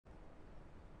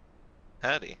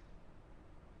Howdy.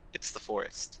 It's the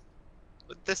forest.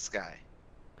 With this guy.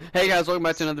 Hey guys, welcome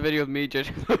back to another video of me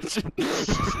judging.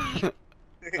 That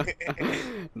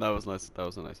was nice. That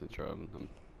was a nice intro.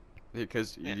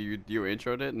 Because Yeah. you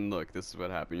introed it, and look, this is what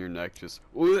happened. Your neck just.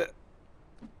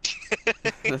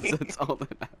 That's all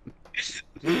that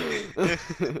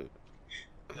happened.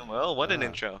 Well, what an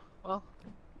intro. Well,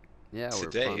 Yeah, we're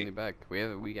today finally back.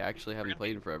 We actually haven't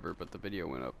played in forever, but the video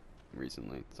went up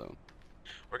recently, so.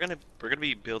 we're gonna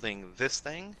be building this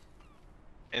thing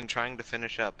and trying to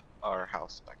finish up our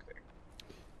house back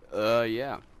there.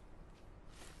 Yeah.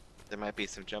 There might be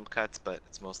some jump cuts, but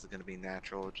it's mostly gonna be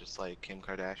natural, just like Kim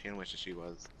Kardashian wishes she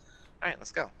was. Alright,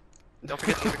 let's go. Don't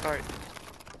forget to record.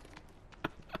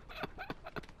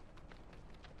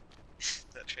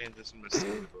 That transition was so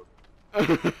cool.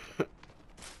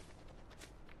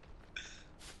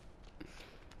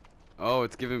 Oh,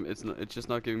 it's just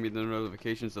not giving me the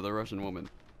notifications of the Russian woman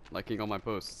liking all my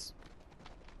posts.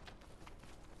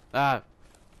 Ah.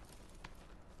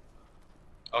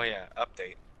 Oh yeah,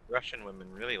 update. Russian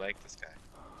women really like this guy.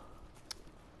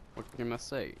 What can I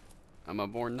say? I'm a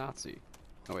born Nazi.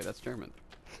 Oh wait, that's German.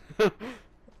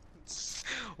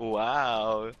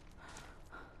 Wow.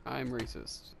 I'm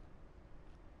racist.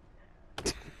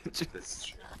 This is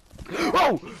true.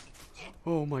 Oh!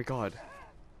 Oh my god.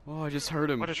 Oh, I just heard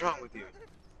him. What is wrong with you?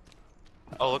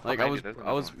 Oh, look Like behind you, there's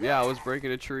I was, another yeah, I was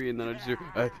breaking a tree and then I just hear,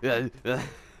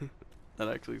 that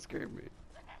actually scared me.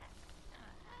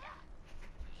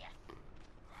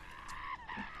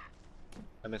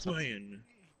 one. I missed one.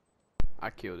 I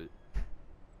killed it.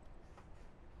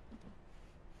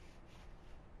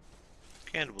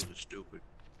 Cannibals are stupid.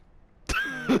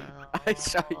 I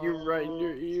shot you right in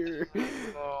your ear.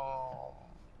 No.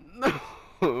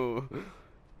 No.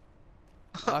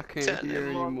 I can't hear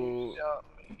anymore.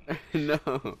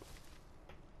 No.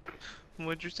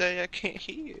 What'd you say? I can't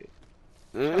hear.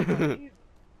 My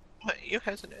ear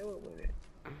has an arrow in it.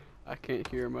 I can't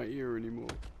hear my ear anymore.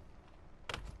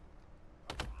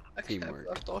 I can't. Teamwork.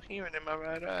 I'm still hearing in my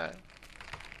right eye.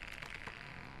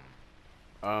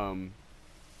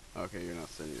 Okay, you're not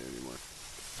saying it anymore.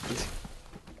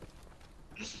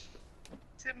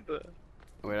 Timber.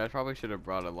 Wait, I probably should have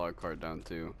brought a log cart down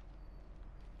too.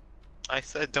 I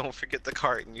said don't forget the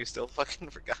cart and you still fucking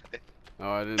forgot it. Oh,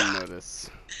 I didn't notice.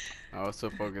 I was so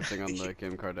focusing on the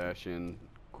Kim Kardashian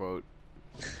quote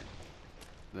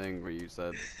thing where you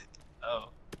said. Oh.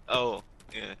 Oh.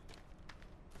 Yeah.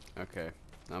 Okay,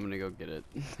 I'm gonna go get it.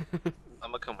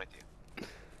 I'm gonna come with you.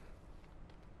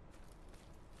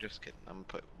 Just kidding. I'm gonna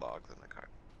put logs in the cart.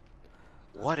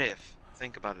 What if?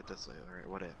 Think about it this way, alright?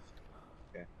 What if?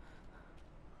 Okay.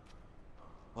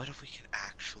 What if we could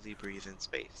actually breathe in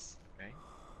space, right?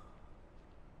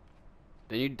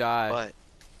 Then you die. But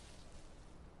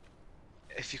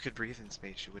if you could breathe in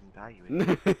space, you wouldn't die. You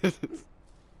would.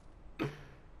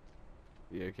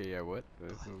 Yeah. Okay. Yeah. What?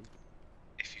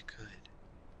 If you could,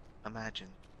 imagine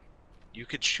you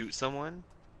could shoot someone,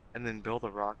 and then build a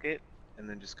rocket, and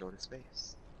then just go to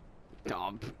space.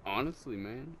 Honestly,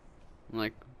 man.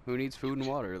 Like, who needs food and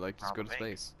water? Like, just go to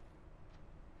space.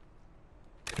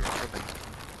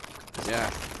 Yeah.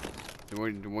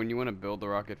 When you want to build the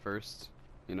rocket first,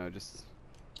 you know, just.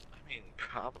 I mean,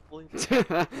 probably.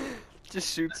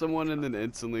 Just shoot someone and then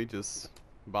instantly just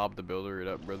Bob the Builder it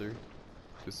up, brother.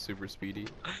 Just super speedy.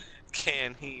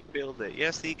 Can he build it?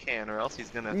 Yes, he can, or else he's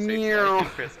gonna face Meow. life in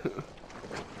prison.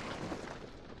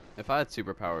 If I had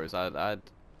superpowers, I'd,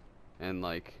 and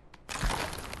like,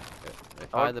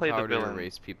 if I I would had the play the power to villain.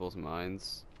 erase people's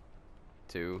minds,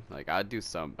 too, like, I'd do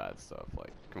some bad stuff.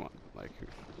 Like, come on, like,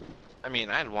 I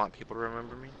mean, I'd want people to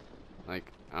remember me. like,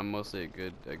 I'm mostly a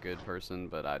good person,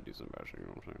 but I'd do some bad shit. You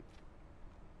know what I'm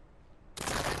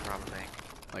saying? I'd rob a bank.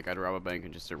 Like, I'd rob a bank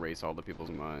and just erase all the people's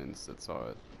minds that saw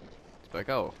it. It's like,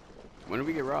 oh, when did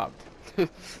we get robbed?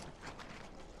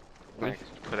 Like,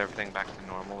 put everything back to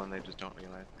normal, and they just don't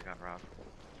realize they got robbed.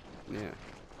 Yeah.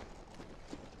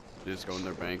 Just go in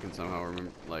their bank and somehow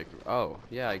remember, like, oh,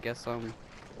 yeah, I guess, oh.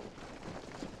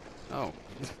 I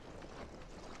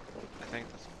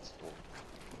think this one's full.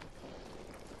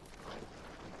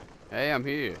 Hey, I'm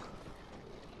here.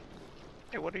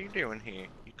 Hey, what are you doing here?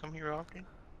 You come here often?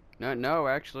 No,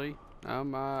 actually,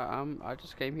 I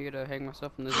just came here to hang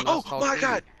myself in this nice Oh tall my tree.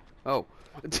 god! Oh.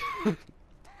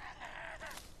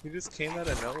 He just came out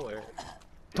of nowhere.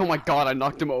 Oh my god, I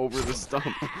knocked him over the stump.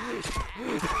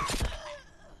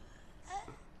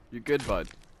 You good, bud?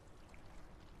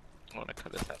 I wanna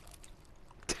cut his head off.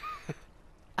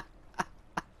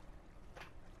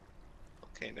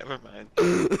 Okay, never mind.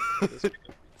 Just pick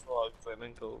up these logs and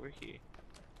then go over here.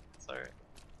 It's alright.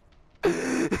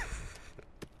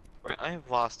 Right, I I've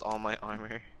lost all my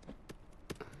armor.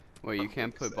 Well, you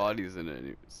can't put bodies in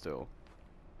it still.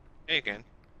 Yeah, you can.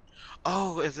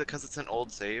 Oh, is it because it's an old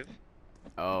save?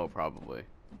 Oh, probably.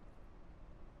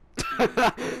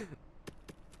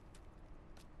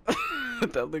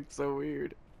 That looks so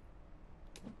weird.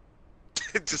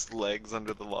 Just legs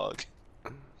under the log.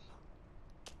 Are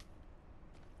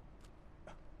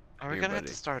we Here, gonna have buddy.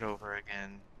 to start over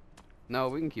again? No,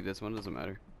 we can keep this one. Doesn't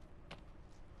matter.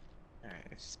 Alright,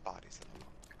 it's just bodies in the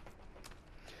log.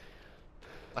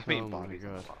 I mean Oh my bodies in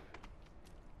god. the log.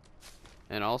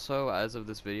 And also, as of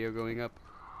this video going up,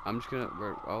 I'm just gonna.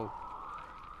 Oh.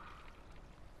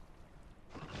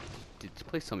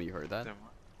 Please tell me you heard that. There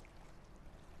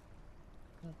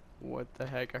What the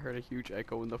heck? I heard a huge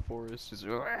echo in the forest. Just.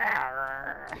 That's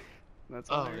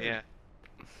all I Oh heard. yeah.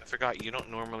 I forgot you don't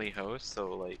normally host,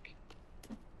 so like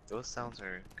those sounds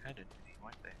are kind of nitty,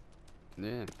 aren't they?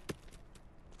 Yeah.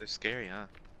 They're scary, huh?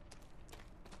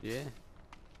 Yeah.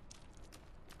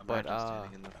 But, Imagine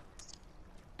standing in the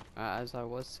as I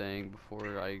was saying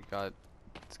before I got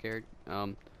scared,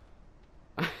 oh,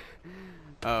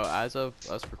 as of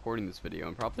us recording this video,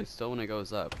 and probably still when it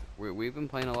goes up, we've been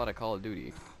playing a lot of Call of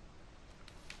Duty,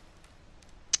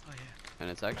 Oh yeah. and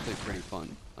it's actually pretty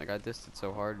fun. Like, I dissed it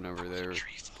so hard whenever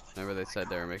they said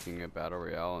they were making a battle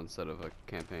royale instead of a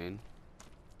campaign.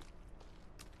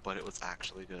 But it was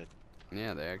actually good.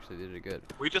 Yeah, they actually did it good.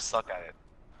 We just suck at it.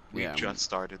 We Yeah, just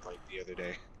started like the other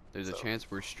day. there's a so. chance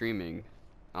we're streaming.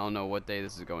 I don't know what day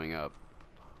this is going up,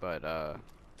 but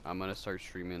I'm gonna start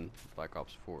streaming Black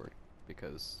Ops 4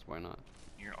 because why not?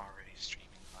 You're already streaming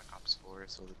Black Ops 4,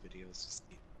 so the videos just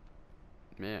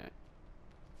need. Yeah.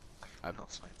 Everyone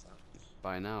else finds out.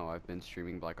 By now, I've been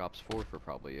streaming Black Ops 4 for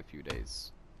probably a few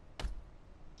days.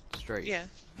 Straight. Yeah.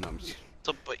 No, I'm just...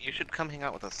 So, but you should come hang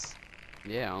out with us.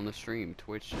 Yeah, on the stream.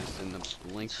 Twitch is in the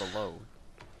link below.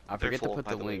 I They're forget to full, put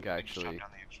by the way. link You can just actually. chop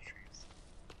down the extra trees.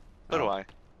 So do Oh. I.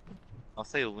 I'll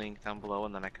say link down below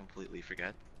and then I completely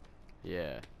forget.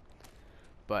 Yeah.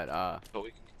 But But we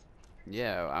can.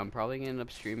 yeah, I'm probably gonna end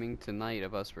up streaming tonight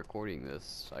of us recording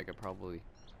this. I could probably,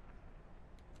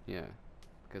 yeah,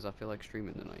 because I feel like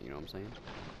streaming tonight. You know what I'm saying?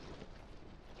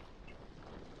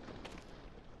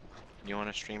 You want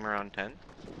to stream around 10?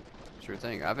 Sure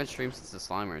thing. I haven't streamed since the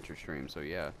Slime Rancher stream, so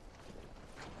yeah.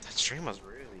 That stream was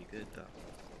really good though.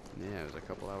 Yeah, it was a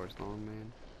couple hours long,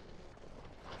 man.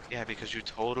 Yeah, because you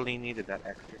totally needed that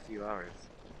extra few hours.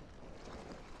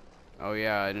 Oh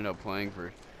yeah, I ended up playing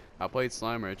for. I played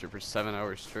Slime Rancher for 7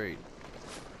 hours straight.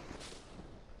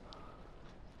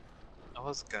 I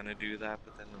was gonna do that,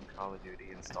 but then when Call of Duty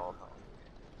installed,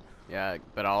 Yeah,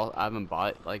 but I haven't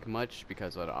bought like much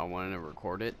because I wanted to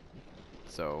record it,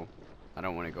 so I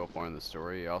don't want to go far in the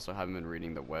story. I also haven't been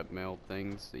reading the webmail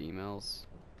things, the emails.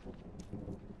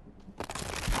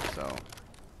 So,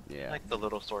 yeah, like the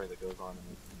little story that goes on.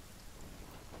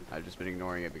 I've just been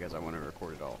ignoring it because I want to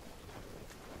record it all.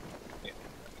 Yeah.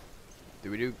 Do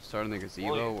we do start on the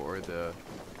gazebo Well, yeah. or the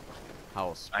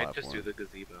house I platform? just do the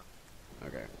gazebo.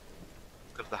 Okay.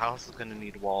 Because the house is gonna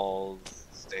need walls,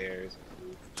 stairs, and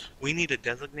roof. We need a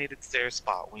designated stair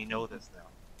spot. We know this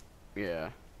now. Yeah.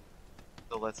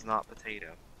 So let's not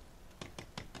potato.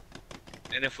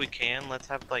 And if we can, let's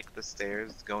have like the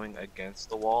stairs going against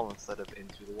the wall instead of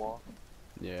into the wall.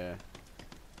 Yeah.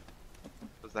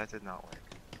 Because that did not work.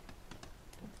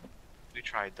 We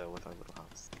tried though with our little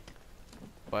house.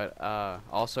 But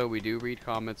also we do read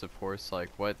comments, of course. Like,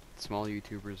 what small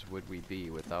YouTubers would we be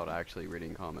without actually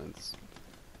reading comments?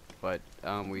 But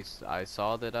I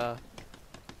saw that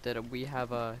that we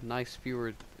have a nice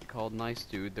viewer called Nice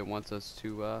Dude that wants us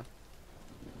to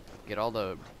get all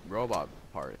the robot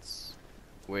parts,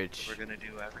 which We're gonna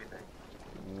do everything.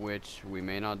 we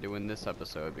may not do in this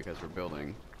episode because we're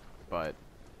building, but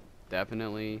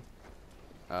definitely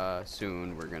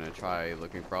soon we're gonna try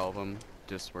looking for all of them.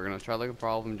 We're gonna try looking for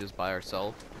all of them just by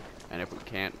ourselves, and if we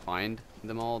can't find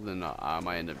them all, then I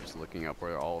might end up just looking up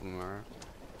where all of them are,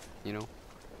 you know?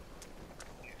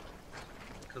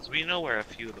 Because we know where a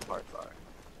few of the parts are.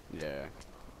 Yeah.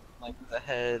 Like the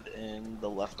head and the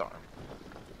left arm.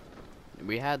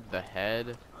 We had the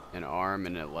head, an arm,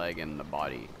 and a leg, and the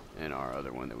body in our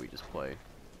other one that we just played.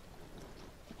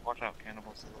 Watch out,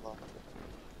 cannibals to the left.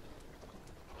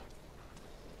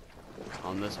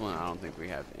 On this one, I don't think we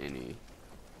have any.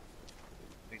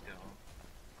 We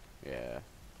don't. Yeah. There's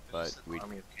But just an we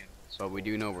army of cannibals. But we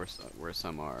do know where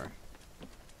some are.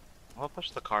 I'll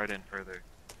push the card in further.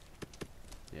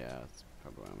 Yeah, that's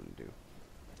probably what I'm gonna do.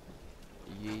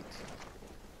 Yeet.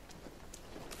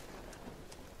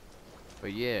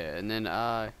 But yeah, and then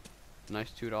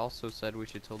Nice Dude also said we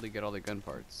should totally get all the gun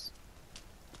parts.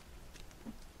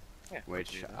 Yeah, we can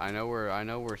which do that. I know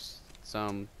where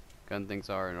some gun things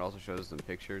are, and it also shows them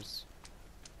pictures.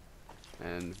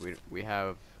 And we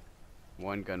have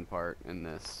one gun part in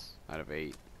this out of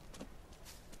 8.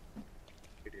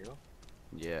 We do.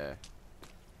 Yeah,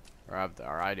 or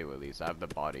I do at least. I have the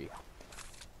body.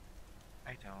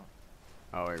 I don't.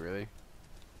 Oh wait, really?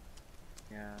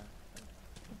 Yeah.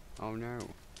 Oh no.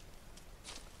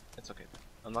 It's okay.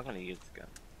 I'm not gonna use the gun.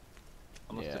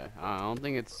 Almost Yeah, did it. I don't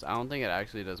think it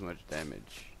actually does much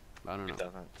damage. I don't know. It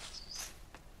doesn't. It's just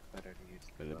better to use.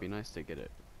 But it'd be nice to get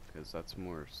it, because that's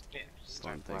more Yeah, just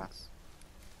fun start things. blast.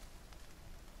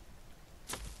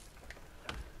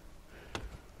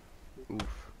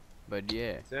 Oof. But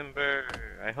yeah, Timber.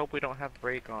 I hope we don't have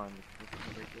break on.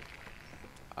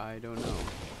 I don't know.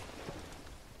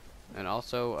 And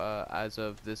also, as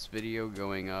of this video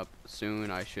going up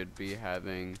soon, I should be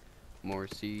having more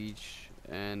Siege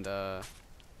and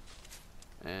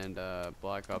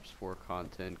Black Ops 4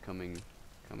 content coming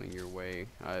your way.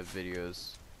 I have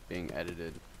videos being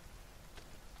edited.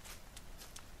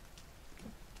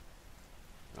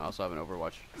 I also have an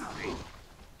Overwatch.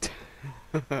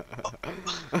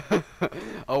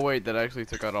 Oh wait, that actually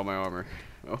took out all my armor.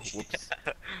 Oh, whoops.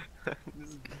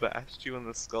 Just bashed you in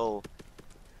the skull.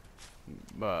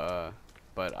 But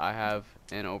I have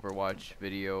an Overwatch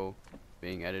video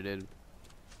being edited.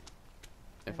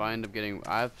 If I end up getting,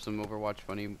 I have some Overwatch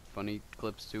funny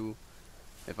clips too.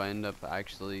 If I end up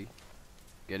actually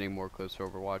getting more clips for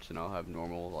Overwatch, then I'll have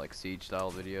normal like Siege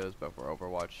style videos, but for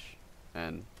Overwatch,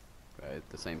 and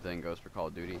the same thing goes for Call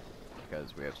of Duty,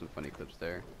 because we have some funny clips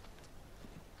there.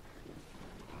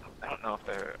 I don't know if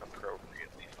they're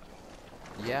appropriately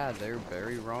funny. Yeah, they're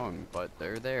very wrong, but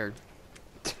they're there.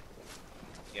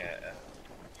 Yeah.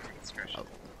 Your discretion.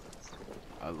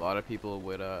 A lot of people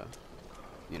would,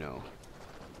 you know,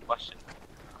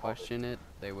 question it.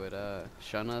 They would,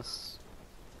 shun us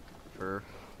for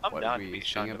I'm what down to we be sing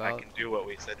shunned if I about. can do what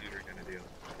we said we were gonna do.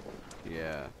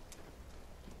 Yeah.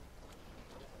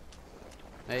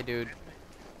 Hey, dude.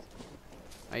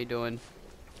 How you doing?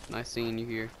 Nice seeing you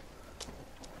here.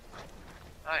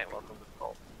 Hi, welcome to the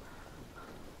cult.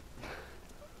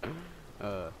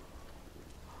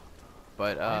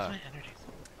 But Why is my energy so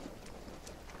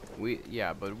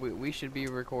we should be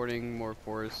recording more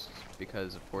Forest,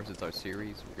 because of course it's our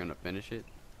series. We're gonna finish it,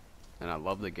 and I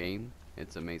love the game.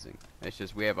 It's amazing. It's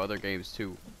just we have other games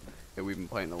too that we've been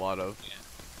playing a lot of. Yeah.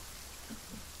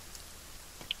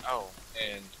 Oh,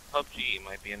 and PUBG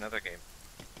might be another game.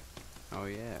 Oh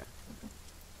yeah.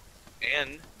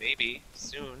 And maybe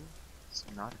soon,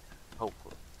 Subnautica.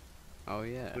 Hopefully. Oh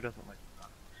yeah. Who doesn't like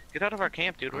Subnautica? Get out of our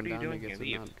camp, dude. What I'm are you down to doing get here? some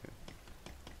Leave. Nautica.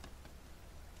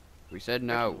 We said I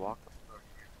no. just walk.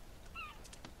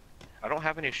 I don't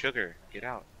have any sugar. Get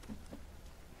out.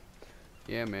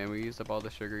 Yeah, man, we used up all the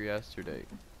sugar yesterday.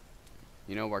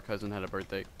 You know, our cousin had a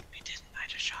birthday. We didn't. I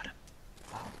just shot him.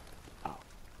 Oh.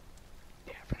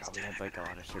 Yeah, I forgot we had like a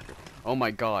lot of sugar. Oh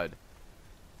my god.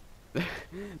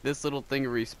 This little thing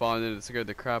respawned and it scared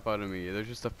the crap out of me. There's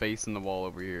just a face in the wall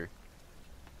over here.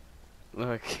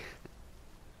 Look.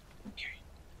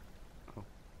 Oh.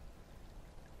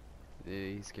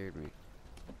 Yeah, he scared me.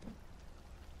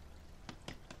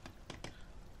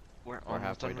 We're We're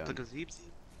almost halfway done with the done. gazebos.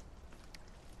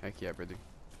 Heck yeah, brother.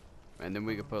 And then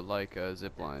we could put like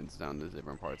zip lines down the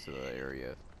different parts of the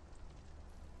area.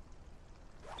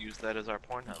 Use that as our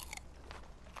porn hub.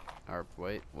 Or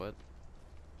wait, what?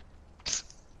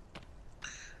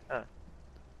 I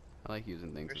like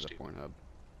using things as a porn hub.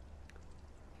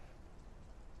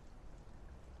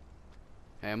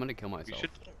 Hey, I'm gonna kill myself. You should.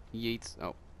 Yeets.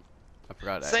 Oh, I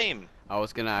forgot. Same. I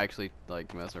was gonna actually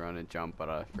like mess around and jump, but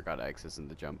I forgot X isn't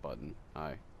the jump button.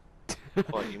 Hi.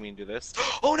 What, you mean do this?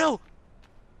 Oh no!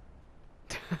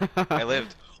 I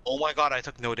lived. Oh my god, I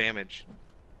took no damage.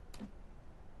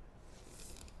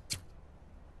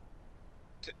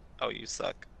 Oh, you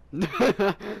suck.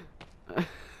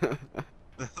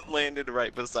 Landed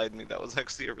right beside me. That was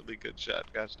actually a really good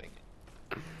shot. Gosh dang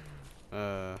it.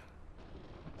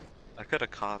 I could have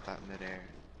caught that midair.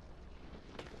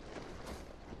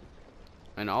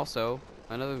 And also,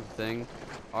 another thing,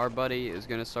 our buddy is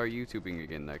gonna start YouTubing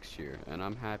again next year, and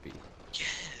I'm happy. Yeah.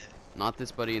 Not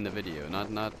this buddy in the video, not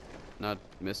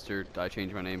Mr. I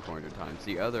changed my name 400 times.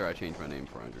 The other I changed my name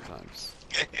 400 times.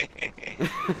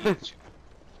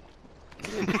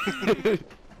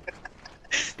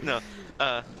 No,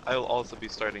 I will also be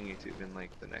starting YouTube in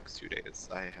like the next 2 days.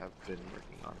 I have been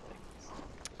working on things.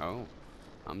 Oh,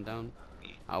 I'm down.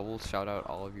 I will shout out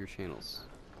all of your channels.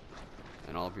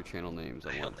 And all of your channel names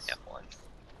at I only once. have one.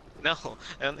 No,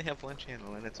 I only have one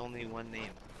channel and it's only one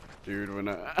name. Dude, when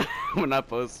I when I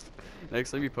post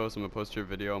Next time you post, I'm gonna post your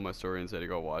video on my story and say to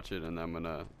go watch it, and I'm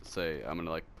gonna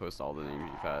like post all the names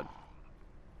you've had.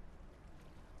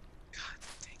 God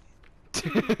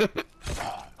dang it.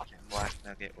 Okay, Black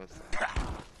Nugget was.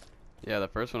 Yeah, the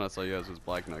first one I saw you as was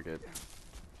Black Nugget.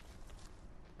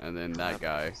 And then that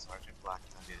guy. Sergeant Black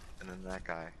Nugget, and then that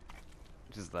guy.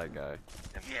 Just that guy.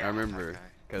 And I remember, that guy.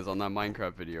 because on that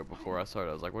Minecraft video before I started,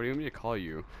 I was like, what do you want me to call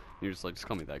you? And you're just like, just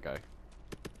call me that guy.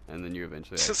 And then you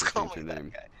eventually Just actually call changed me your that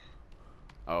name. guy.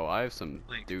 Oh, I have some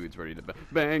Like, dudes ready to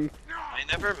bang. I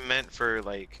never meant for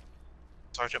like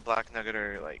Sergeant Black Nugget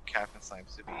or like Captain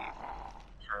Snipes to be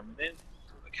permanent.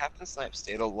 But Captain Snipes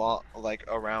stayed a lot like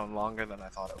around longer than I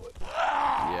thought it would.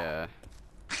 Yeah.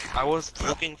 I was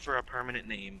looking for a permanent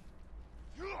name,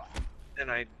 and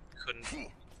I couldn't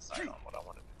decide on what I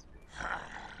wanted it to be.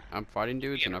 I'm fighting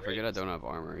dudes and I forget I raised. don't have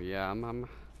armor. Yeah,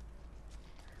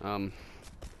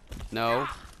 no.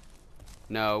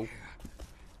 No.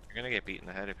 You're gonna get beat in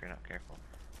the head if you're not careful.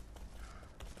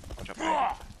 Watch out,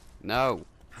 buddy. No.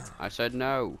 I said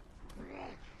no.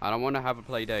 I don't want to have a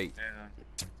play date.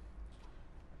 Yeah.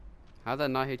 How'd that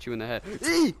not hit you in the head?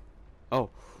 Eee! Oh.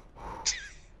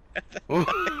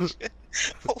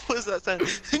 What was that sound?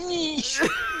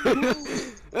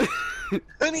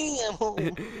 Honey, I'm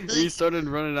home. He started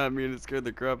running at me and it scared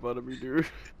the crap out of me, dude.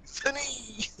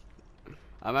 Honey.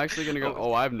 I'm actually gonna go.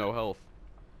 Oh, I have no health.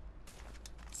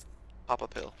 Pop a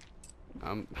pill.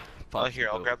 I'm. Oh, here,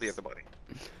 I'll grab the other body.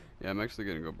 Yeah, I'm actually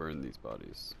gonna go burn these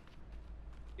bodies.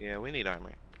 Yeah, we need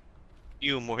armor.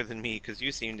 You more than me, because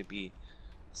you seem to be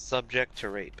subject to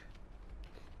rape.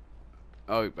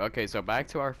 Oh, okay. So back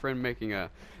to our friend making a.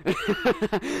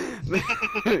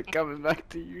 Coming back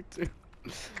to you too.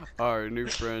 Our new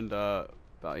friend.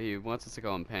 He wants us to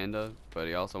call him Panda, but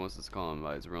he also wants us to call him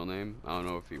by his real name. I don't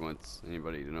know if he wants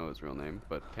anybody to know his real name,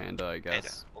 but Panda, I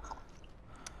guess. We'll call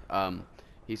him.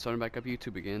 He's starting back up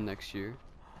YouTube again next year.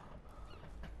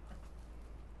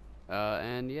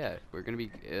 And yeah, we're gonna be.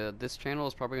 This channel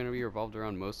is probably gonna be revolved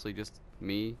around mostly just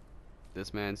me,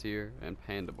 this man's here, and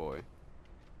Panda Boy.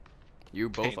 You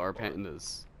both Panda are Boy.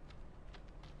 pandas.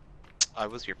 I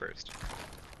was your first.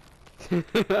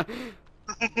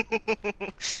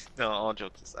 No, all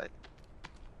jokes aside.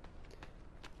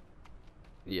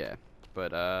 Yeah,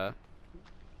 but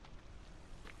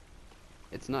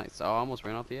it's nice. I almost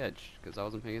ran off the edge because I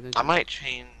wasn't paying attention. I might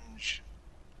change.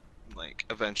 Like,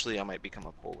 eventually I might become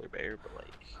a polar bear, but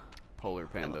like. Polar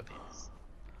I panda. love these.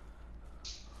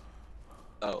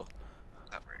 Oh,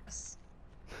 that works.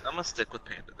 I'm gonna stick with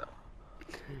panda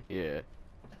though. Yeah.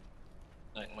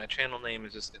 Like, my channel name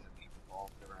is just gonna be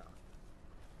revolved around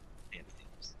panda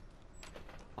themes.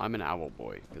 I'm an owl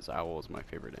boy because owl is my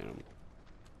favorite animal.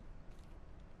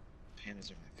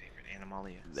 Pandas are my favorite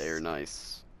animalia. They're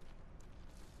nice.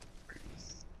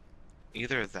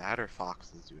 Either that or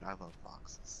foxes, dude. I love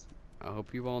foxes. I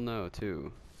hope you all know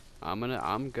too. I'm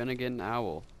gonna get an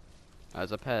owl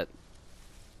as a pet.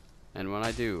 And when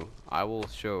I do, I will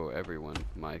show everyone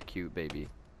my cute baby.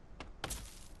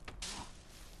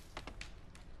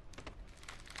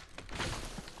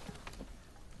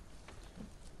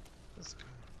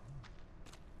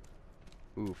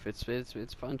 Oof, it's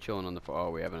fun chilling on the floor.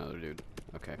 Oh, we have another dude.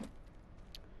 Okay.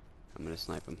 I'm gonna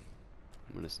snipe him.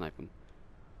 I'm gonna snipe him.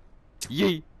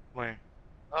 Yee! Where?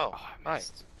 Oh, Oh, I hi.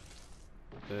 missed.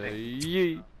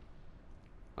 Yee!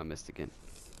 I missed again.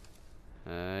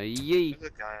 Yee!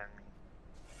 There's a guy on me.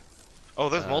 Oh,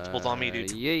 there's multiples on me,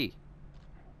 dude. Yee!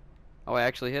 Oh, I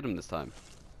actually hit him this time.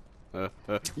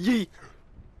 Yee!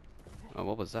 Oh,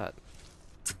 what was that?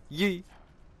 Yee!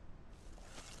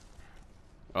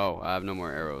 Oh, I have no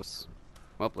more arrows.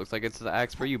 Well, looks like it's the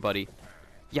axe for you, buddy.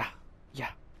 Yeah, yeah,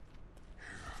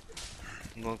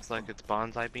 Looks like it's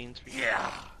bonsai beans for you.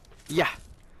 yeah.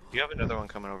 You have another one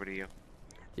coming over to you.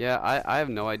 Yeah, I have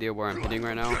no idea where I'm hitting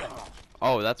right now.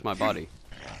 Oh, that's my body.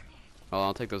 Oh,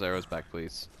 I'll take those arrows back,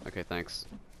 please. Okay, thanks.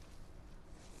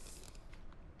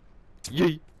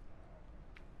 Yee!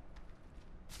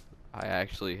 I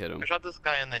actually hit him. I shot this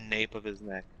guy in the nape of his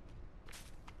neck.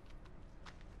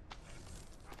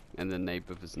 And the nape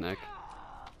of his neck.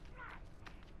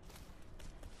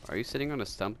 Are you sitting on a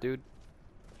stump, dude?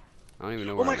 I don't even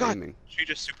know where Oh my I'm god! aiming. She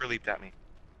just super leaped at me.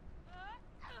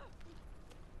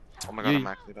 Oh my god, I'm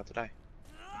actually about to die.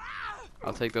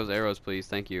 I'll take those arrows, please.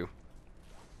 Thank you.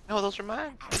 No, those are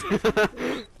mine.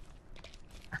 I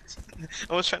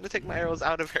was trying to take my arrows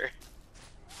out of her.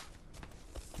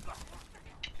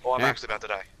 Oh, I'm Yeah. actually about to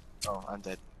die. Oh, I'm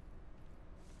dead.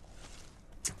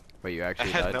 Wait, you I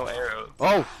actually had died? no arrows.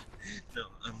 Oh! No,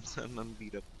 I'm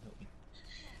beat up. Help me.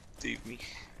 Save me.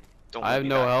 Don't I let have me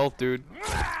no die. health, dude.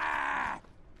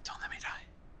 Don't let me die.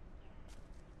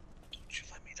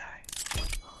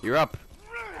 You're up.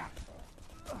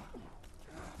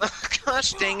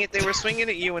 Gosh dang it, they were swinging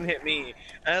at you and hit me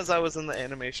as I was in the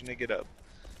animation to get up.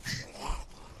 I'm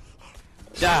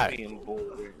Die. being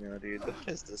bored right now, dude. What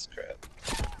is this crap?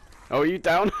 Oh, you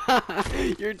down?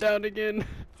 You're down again.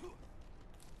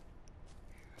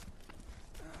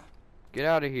 Get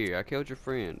out of here. I killed your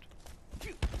friend.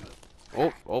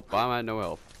 Oh, I'm at no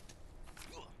health.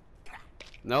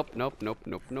 Nope.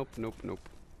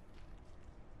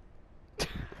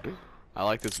 I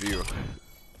like this view.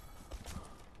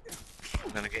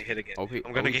 I'm gonna get hit again. Oh,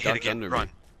 I'm gonna get hit again. Run.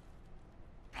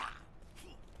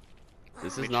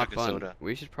 This Let is me not chug a fun. soda.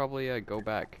 We should probably go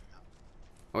back.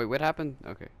 Oh wait, what happened?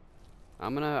 Okay.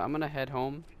 I'm gonna head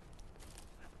home.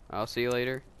 I'll see you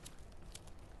later.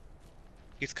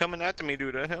 He's coming after me,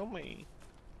 dude. Help me.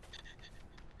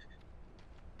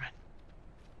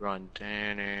 Run.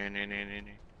 I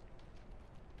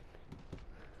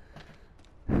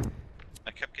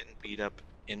kept getting beat up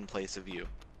in place of you.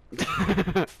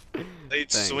 They'd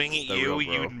Thanks, swing at the you, real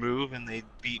bro. you'd move, and they'd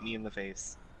beat me in the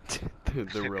face. the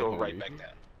I'd real go right homie. back down.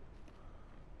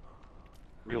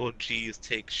 Real G's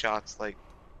take shots like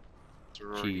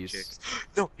sorority Cheese. chicks.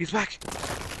 No, he's back!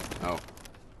 Oh.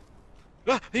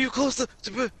 Ah, are you close to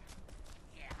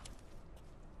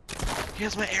He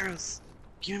has my arrows.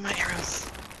 Give me my arrows.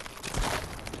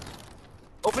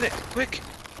 Open it, quick!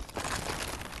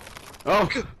 Oh!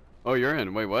 Oh, you're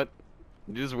in. Wait, what?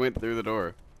 You just went through the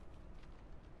door.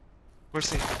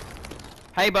 Where's he?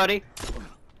 Hey, buddy!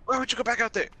 Why would you go back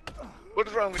out there? What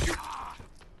is wrong with you?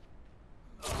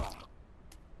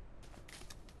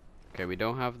 Okay, we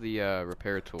don't have the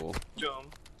repair tool.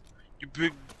 Jump. You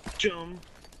big jump.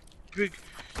 Big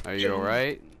Are you Jump.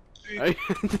 alright? Big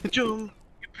jump.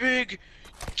 You big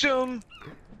jump.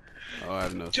 Oh, I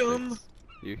have no Jump.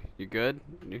 sticks. You good?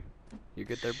 You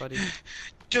good there, buddy?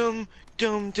 Jump.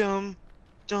 Jump. Jump.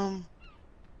 Jump.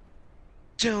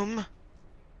 Jump.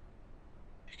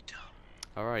 Big jump.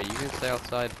 Alright, you can stay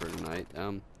outside for tonight.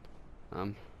 I'm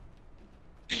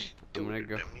gonna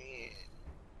go.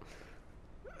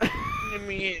 Let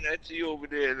me in. I see you over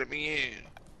there. Let me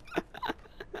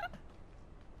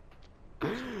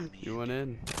in. You went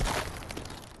in.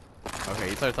 Okay,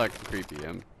 you started talking creepy.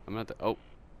 I'm gonna have to. Oh.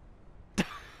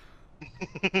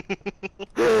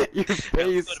 Your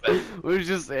face was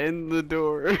just in the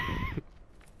door.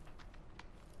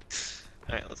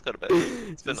 Alright, let's go to bed.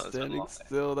 It's been, Just it's been a standing long day.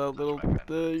 still, that little,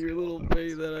 your little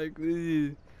face that I.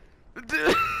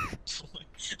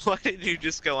 Why did you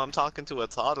just go, I'm talking to a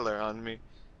toddler on me?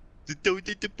 Little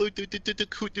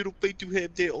face you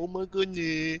have there, oh my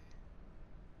goodness.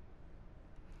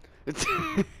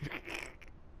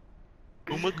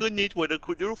 Oh my goodness, what a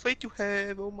cute little face you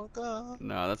have, oh my god.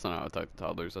 No, that's not how I talk to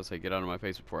toddlers. I say, get out of my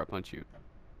face before I punch you.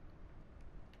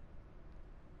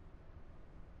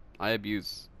 I'm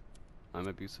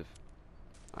abusive.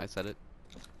 I said it.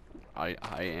 I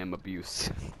am abuse.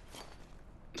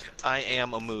 I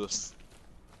am a moose.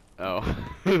 Oh.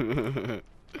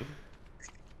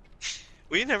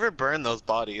 We never burn those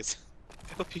bodies.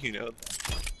 I hope you know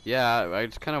that. Yeah, I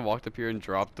just kind of walked up here and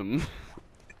dropped them.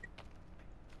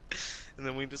 And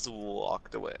then we just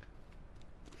walked away.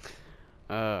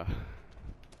 Uh.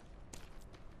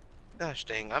 Gosh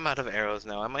dang, I'm out of arrows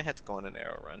now. I might have to go on an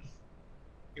arrow run.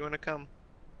 You wanna come?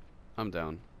 I'm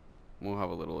down. We'll have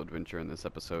a little adventure in this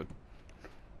episode.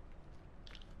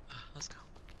 Let's go.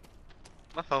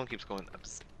 My phone keeps going up.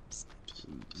 Bzz,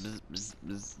 bzz, bzz,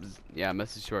 bzz. Yeah,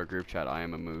 message to our group chat. I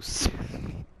am a moose.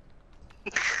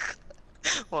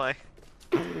 Why?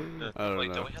 I don't Wait,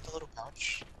 know. don't we have the little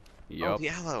pouch? Oh, Yup. the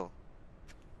aloe.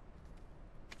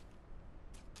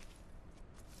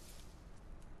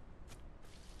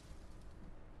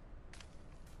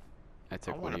 I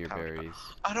took want one a of your pouch. berries.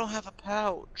 I don't have a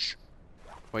pouch.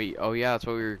 Wait, oh yeah, that's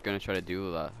what we were gonna try to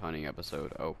do that hunting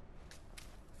episode. Oh.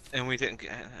 And we didn't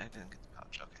get. I didn't get the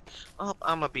pouch. Okay. Well,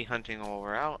 I'm gonna be hunting while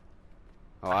we're out.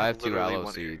 Oh, I have 2 literally aloe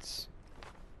one ear. seeds.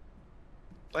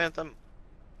 Plant them.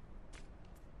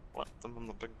 Plant them on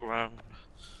the big ground.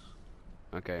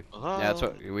 Okay. Oh. Yeah, that's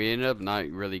what we ended up not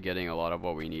really getting a lot of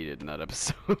what we needed in that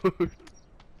episode.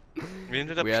 We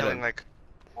ended up We had killing a- like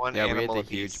one Yeah, we had animal the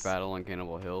apiece, huge battle on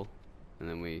Cannibal Hill, and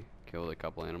then we killed a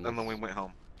couple animals. and then we went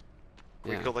home.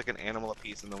 We Yeah. killed like an animal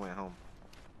apiece and then went home.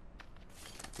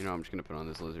 You know, I'm just gonna put on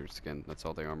this lizard skin. That's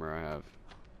all the armor I have.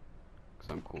 Cause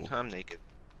I'm cool. I'm naked.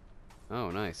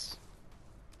 Oh, nice.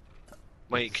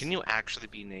 Wait, can you actually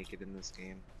be naked in this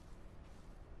game?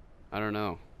 I don't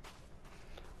know.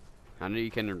 I know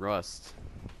you can in Rust.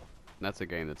 That's a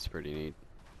game that's pretty neat.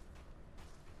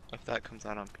 If that comes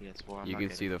out on PS4, I'm You not can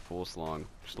getting see the full song,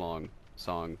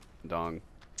 dong.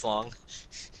 Slong.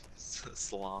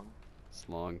 Slong.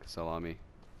 Slong, salami.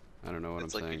 I don't know what I'm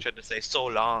It's like you saying. tried to say so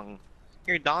long.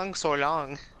 Your dong so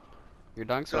long. Your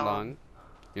dong so Long. long.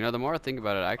 You know, the more I think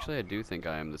about it, actually, I do think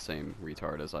I am the same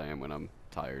retard as I am when I'm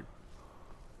tired.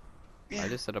 I Yeah.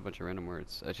 just said a bunch of random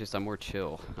words. It's just I'm more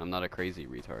chill. I'm not a crazy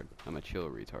retard. I'm a chill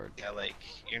retard. Yeah, like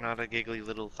you're not a giggly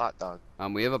little thought dog.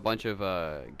 We have a bunch of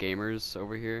gamers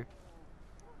over here.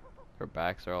 Their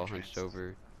backs are all hunched Trans.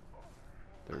 over.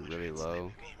 They're I'm a really trans type low.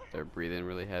 of gamer. They're breathing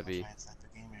really I'm a heavy. trans type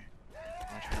of gamer.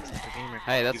 I'm a trans type of gamer.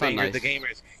 Hey, that's You've not angered the nice.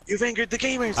 gamers. You've angered the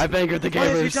gamers. I've angered the Why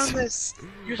have you done gamers. this?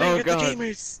 You've Oh angered the god.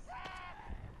 gamers.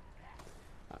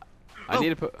 I Oh, need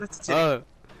to put. that's a titty.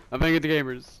 I've angered the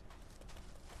gamers.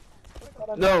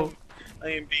 No. I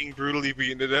am being brutally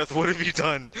beaten to death. What have you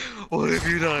done? What have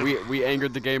you done? We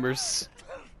angered the gamers.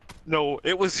 No,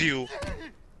 it was you.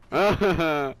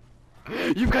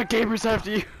 You've got gamers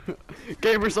after you.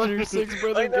 Gamers on your six,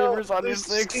 brother. I know. Gamers on your There's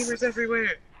six. gamers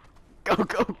everywhere. Go,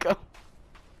 go, go.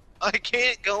 I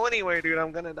can't go anywhere, dude.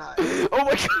 I'm gonna die. Oh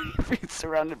my god, you're being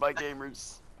surrounded by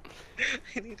gamers.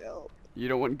 I need help. You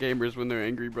don't want gamers when they're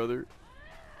angry, brother.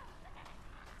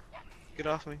 Get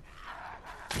off me.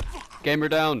 Gamer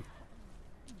down.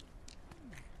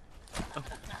 I'm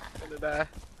gonna die.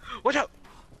 Watch out!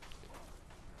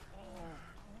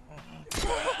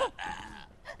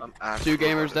 I'm Two actually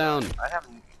gamers down. I have.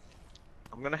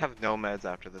 I'm gonna have no meds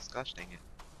after this. Gosh dang it.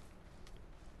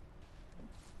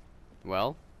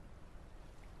 Well,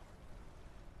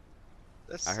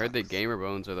 This I heard that sucks. gamer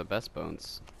bones are the best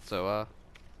bones. So,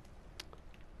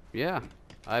 yeah.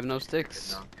 I have no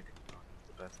sticks. Not getting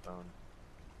the best bone.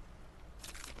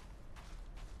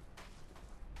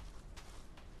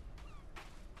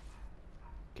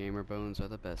 Gamer bones are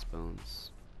the best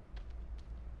bones.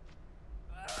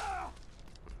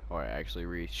 Or I actually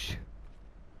reach.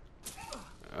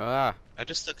 Ah, I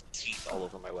just stuck teeth all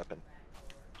over my weapon.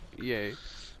 yay.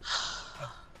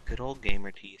 Good old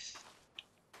gamer teeth.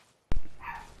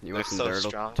 You They're want some so turtle,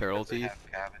 strong turtle because they teeth?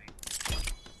 have cavity.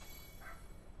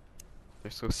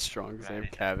 They're so strong because they have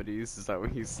Right. cavities. Is that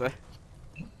what you said?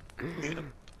 Yep.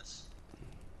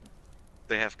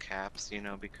 They have caps, you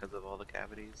know, because of all the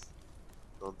cavities.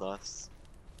 So thus.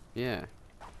 Yeah.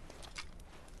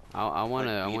 I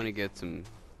wanna beating get some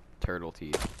turtle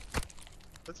teeth.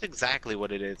 That's exactly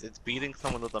what it is. It's beating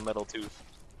someone with a metal tooth.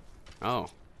 Oh.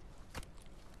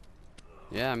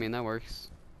 Yeah, I mean that works.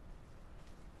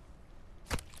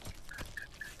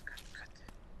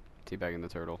 Teabagging the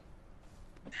turtle.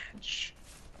 Shh.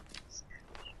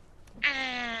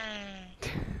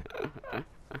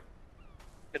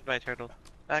 Goodbye, turtle.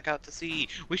 Back out to sea.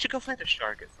 We should go find a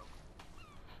shark at some point.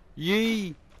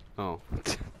 Yee! Oh.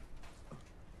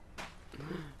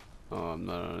 Oh, I'm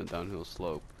not on a downhill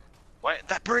slope. What?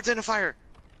 That bird's in a fire!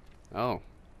 Oh.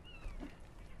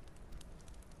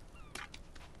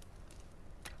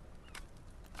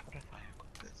 What if I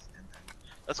equip this and then...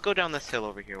 Let's go down this hill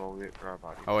over here while we wait for our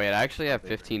body. Oh wait, I actually have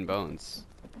 15 bones.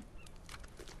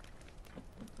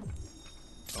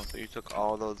 Oh, so you took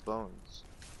all those bones.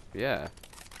 Yeah.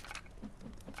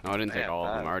 No, I didn't take Man, all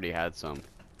of them. that- I already had some.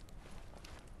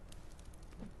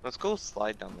 Let's go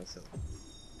slide down this hill.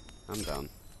 I'm down.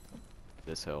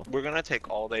 This hill. We're gonna take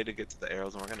all day to get to the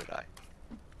arrows and we're gonna die.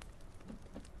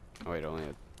 Oh wait, I only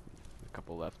had a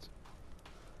couple left.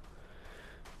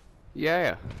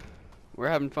 Yeah. We're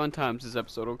having fun times this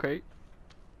episode, okay?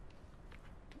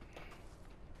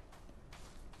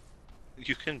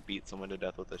 You can beat someone to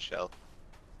death with a shell.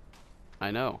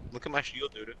 I know. Look at my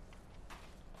shield, dude.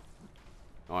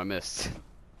 Oh, I missed.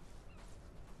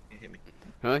 You hit me.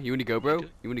 Huh? You wanna go, bro? do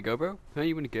it. You wanna go, bro? Huh?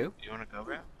 You wanna go? You wanna go,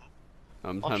 bro?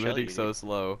 I'm I'll shell hitting you, so dude.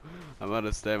 slow. I'm out of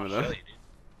I'll stamina. shell you, dude.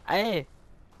 Hey!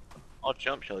 I'll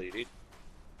jump shell you, dude.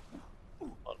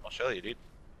 I'll shell you, dude.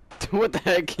 What the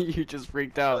heck? You just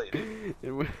freaked out.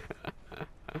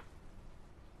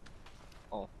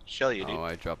 I'll shell you, dude. Oh,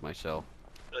 I dropped my shell.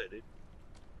 Shell you, dude.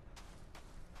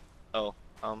 Oh,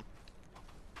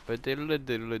 But diddle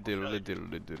diddle diddle diddle diddle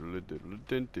diddle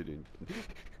dun dun dun.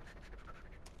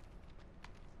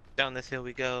 down this hill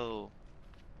we go.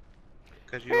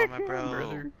 Cause you are my bro.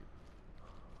 Brother.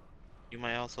 You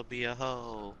might also be a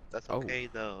hoe. That's Oh. okay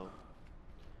though.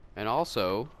 And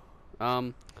also,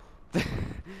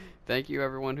 thank you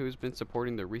everyone who's been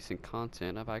supporting the recent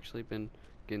content. I've actually been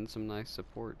getting some nice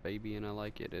support, baby, and I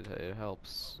like it. It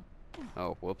helps.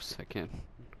 Oh, whoops, I can't.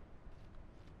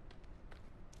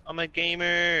 I'm a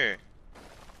gamer.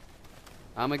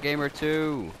 I'm a gamer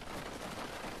too.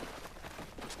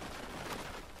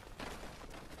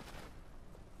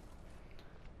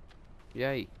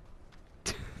 Yay.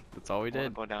 That's all we I wanna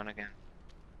did. go down again.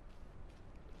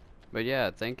 But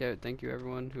yeah, thank you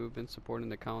everyone who have been supporting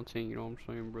the content. You know what I'm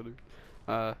saying, brother.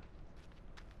 Uh,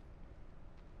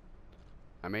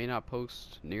 I may not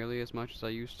post nearly as much as I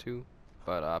used to,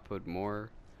 but I put more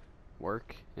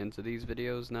work into these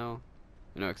videos now.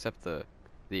 You know, except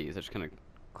these. I just kind of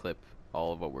clip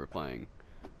all of what we're playing.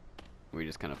 We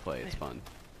just kind of play. It's fun.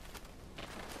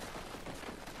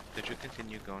 Did you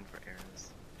continue going for arrows?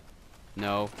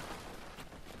 No.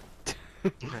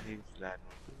 That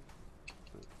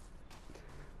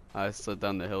I slid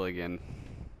down the hill again.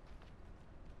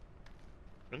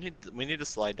 we need to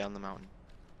slide down the mountain.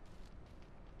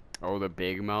 Oh, the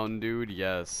big mountain, dude.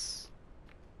 Yes.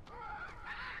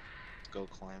 Go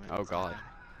climb it. Oh God.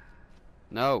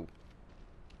 No.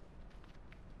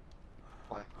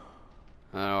 Why?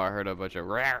 I don't know. I heard a bunch of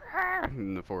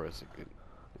in the forest.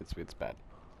 It's bad.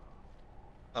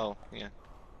 Oh yeah.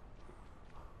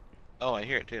 Oh, I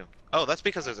hear it too. Oh, that's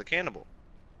because there's a cannibal.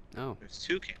 Oh. There's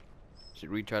two cannibals. Should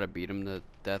we try to beat him to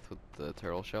death with the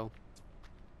turtle shell?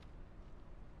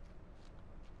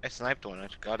 I sniped one. I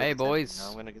got it. Hey, Now boys.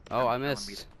 I'm gonna get the Oh, I cannibal and beat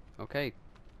missed. it. Okay.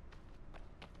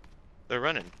 They're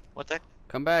running. What the heck?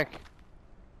 Come back.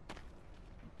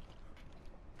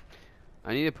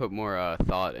 I need to put more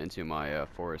thought into my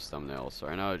forest thumbnails. So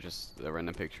right now it's just a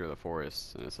random picture of the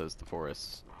forest, and it says the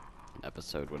forest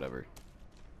episode, whatever.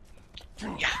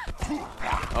 Yeah.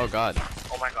 Oh God.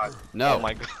 Oh my God. No. Oh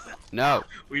my God. No.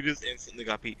 We just instantly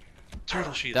got beat.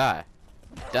 Turtle shield. Die.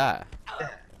 Die.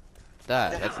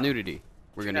 Die. That's nudity.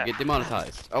 We're gonna get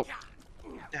demonetized. Oh.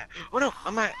 Yeah. Oh no!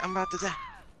 I'm about to die.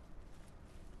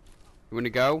 You wanna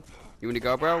go? You wanna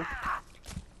go, bro?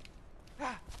 Where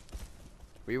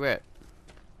you at?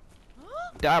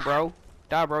 Die, bro.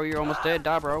 Die, bro. You're almost dead.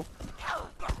 Die, bro.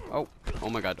 Oh. Oh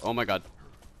my God. Oh my God.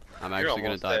 I'm actually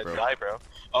gonna die, bro. Die, bro.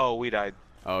 Oh, we died.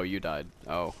 Oh, you died.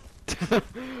 Oh.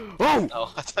 Oh!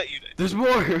 Oh, I thought you died. There's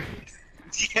more!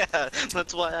 Yeah,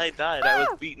 that's why I died. I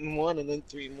was beating one, and then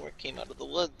three more came out of the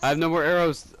woods. I have no more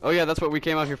arrows. Oh yeah, that's what we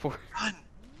came out here for. Run!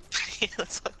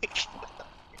 That's what we came out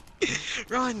here.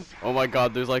 Run! Oh my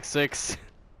God, there's like 6.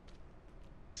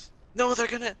 No,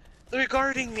 they're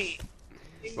guarding me.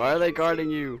 Why are they guarding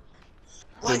you?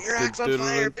 Light your axe on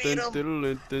fire, beat 'em. Get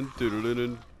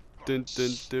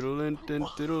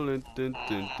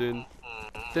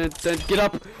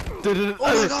up!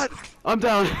 Oh my God! I'm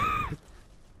down!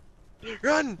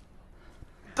 Run!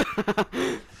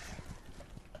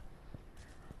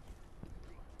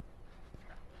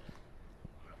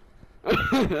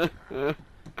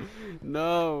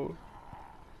 No!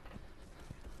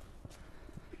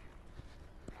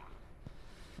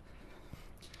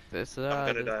 This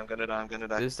I'm gonna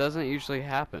die. This doesn't usually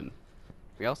happen.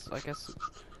 We also, I guess,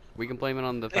 we can blame it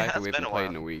on the fact that we haven't played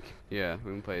in a week. Yeah, we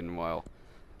haven't played in a while.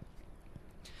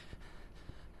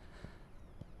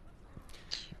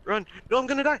 Run! No, I'm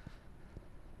gonna die!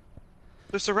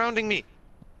 They're surrounding me!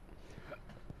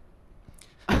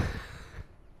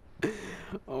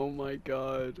 Oh my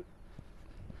God.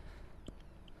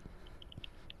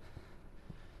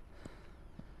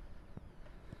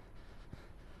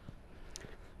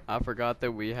 I forgot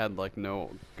that we had like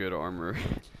no good armor.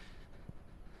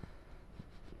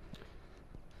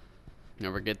 I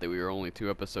forget that we were only 2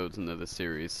 episodes into the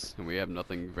series and we have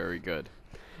nothing very good.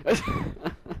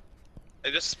 I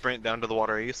just sprint down to the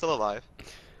water. Are you still alive?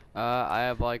 I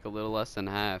have like a little less than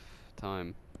half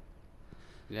time.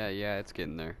 Yeah, it's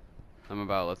getting there. I'm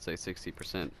about, let's say,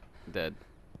 60% dead.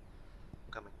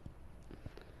 Coming.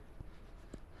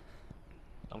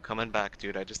 I'm coming back,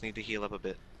 dude. I just need to heal up a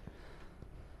bit.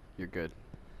 You're good.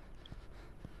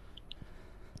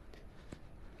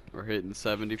 We're hitting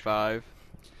 75.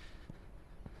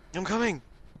 I'm coming!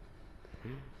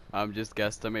 I'm just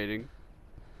guesstimating.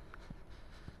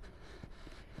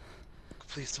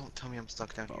 Please don't tell me I'm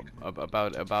stuck down here.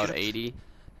 About 80.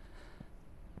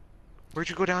 Where'd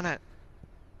you go down at?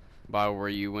 By where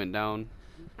you went down.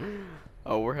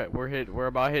 Oh, we're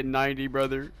about hitting 90,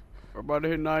 brother. We're about to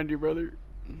hit 90, brother.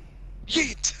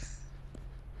 Yeet!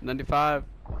 95.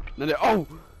 90. Oh!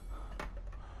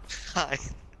 Hi.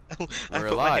 I We're put my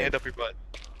alive. hand up your butt.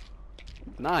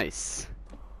 Nice.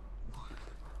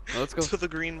 Well, let's go. To the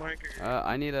green marker.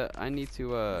 I need to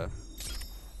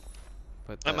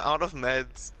put that. I'm out of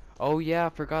meds. Oh yeah, I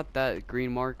forgot that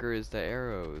green marker is the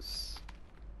arrows.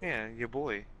 Yeah, your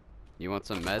boy. You want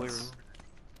some meds?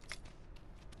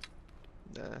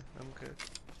 Nah, I'm good.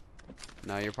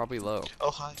 No, you're probably low.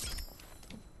 Oh, hi.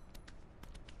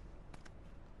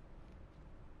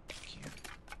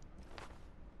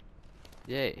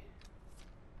 Yay.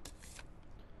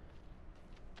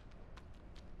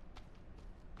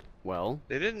 Well,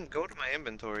 They didn't go to my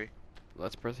inventory.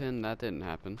 let's pretend that didn't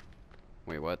happen.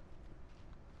 Wait, what?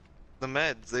 The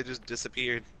meds, they just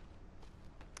disappeared.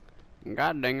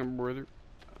 God dang it, brother.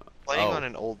 Playing Oh, on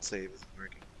an old save isn't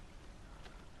working.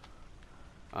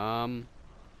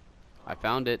 I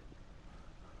found it.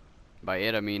 By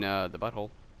it, I mean, the butthole.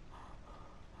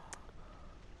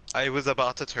 I was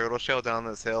about to turtle shell down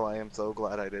this hill. I am so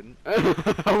glad I didn't.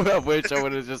 I wish I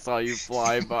would have just saw you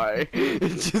fly by. It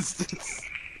just...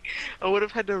 I would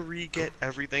have had to re-get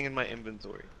everything in my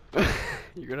inventory.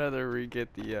 You're gonna have to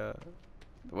re-get the,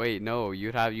 Wait, no,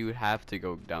 you'd have to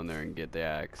go down there and get the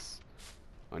axe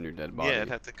on your dead Yeah, I'd body.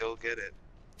 have to go get it.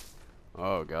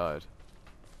 Oh god.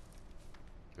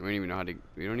 We don't even know how to.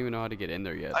 We don't even know how to get in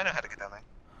there yet. I know how to get down there.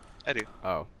 I do.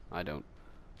 Oh, I don't.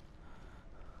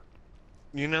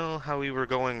 You know how we were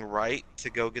going right to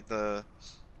go get the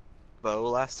bow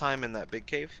last time in that big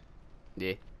cave?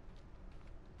 Yeah.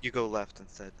 You go left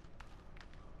instead.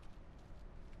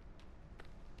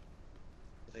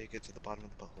 Till you get to the bottom of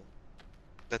the butthole.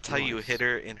 That's how you Nice. hit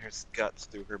her in her guts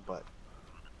through her butt.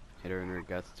 Hit her in her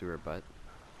guts to her butt.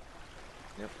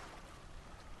 Yep.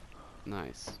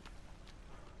 Nice.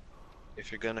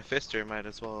 If you're gonna fist her, might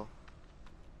as well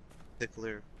tickle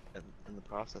her in the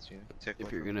process, you know? Tickle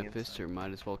If her you're from gonna the fist inside. her,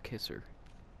 might as well kiss her.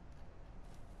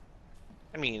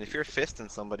 I mean, if you're fisting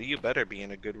somebody, you better be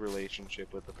in a good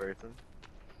relationship with the person.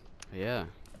 Yeah.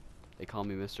 They call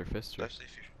me Mr. Fister. Especially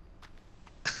if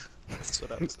you're... That's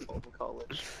what I was called in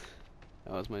college.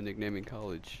 That was my nickname in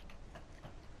college.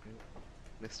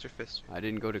 Mr. Fister. I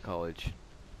didn't go to college.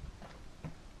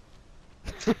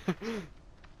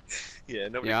 Yeah,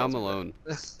 nobody Yeah, calls I'm me alone.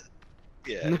 that.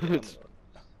 Yeah, I'm alone.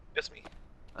 Just me.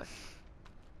 Hi.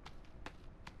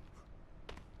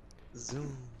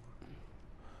 Zoom.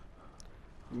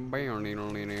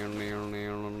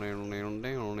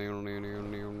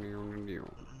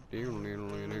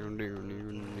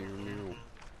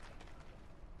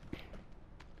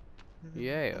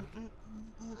 Yeah.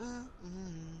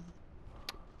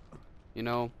 You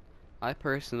know, I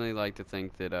personally like to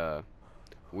think that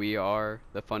we are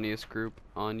the funniest group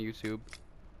on YouTube.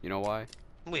 You know why?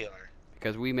 We are.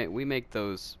 Because we make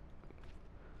those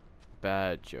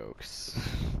bad jokes.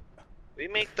 We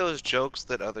make those jokes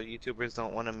that other YouTubers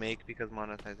don't want to make because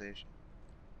monetization.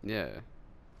 Yeah.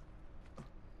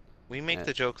 We make Uh,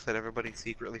 the jokes that everybody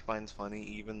secretly finds funny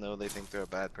even though they think they're a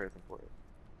bad person for it.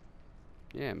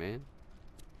 yeah, man.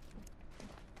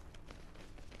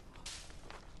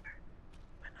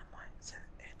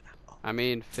 I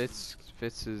mean,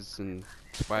 Fitz's and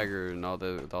Swagger and all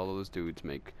those dudes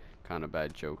make kind of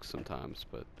bad jokes sometimes,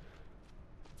 but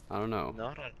I don't know.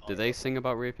 Not on Do all they of sing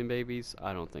about raping babies?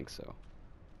 I don't think so.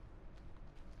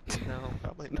 them. No,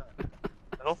 probably not.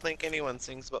 I don't think anyone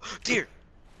sings about dear.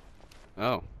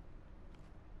 Oh.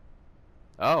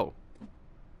 Oh.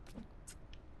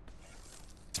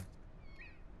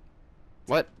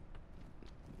 What?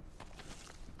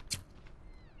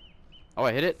 Oh,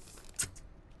 I hit it?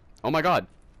 Oh my god.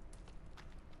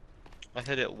 I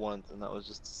hit it once and that was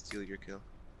just to steal your kill.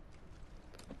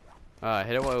 I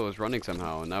hit it while it was running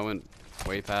somehow, and that went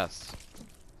way past.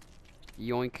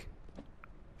 Yoink.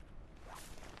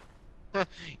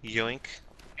 Yoink.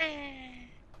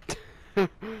 the,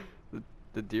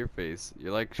 the deer face.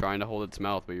 You're like trying to hold its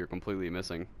mouth, but you're completely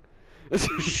missing.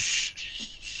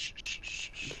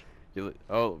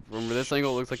 Oh, from this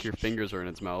angle, it looks like your fingers are in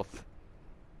its mouth.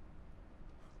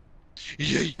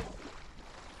 Yay!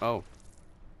 Oh.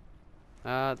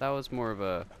 That was more of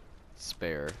a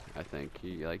spare, I think.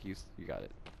 You got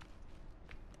it.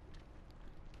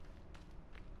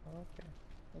 Okay,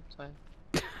 that's fine.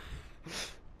 I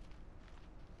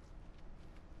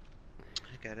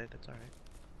get it, it's alright.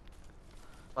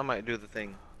 I might do the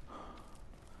thing.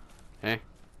 Hey.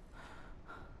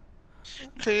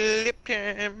 Clip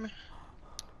time!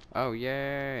 Oh,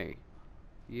 yay.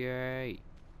 Yay.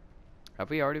 Have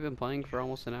we already been playing for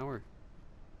almost an hour?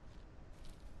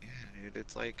 Yeah, dude,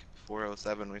 it's like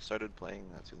 4:07. We started playing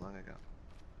not too long ago.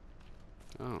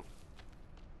 Oh.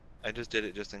 I just did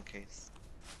it just in case.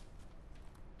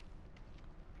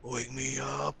 Wake me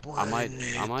up when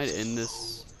I might end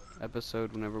this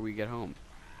episode whenever we get home.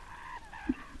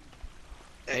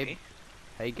 Hey.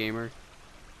 Hey gamer.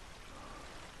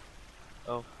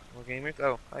 Oh, more gamers?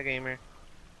 Oh, hi gamer.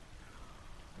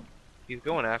 He's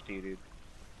going after you, dude.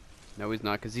 No, he's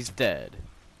not, because he's dead.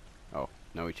 Oh,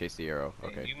 no, he chased the arrow.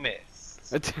 And Okay. you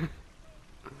missed.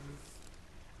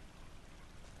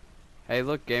 Hey,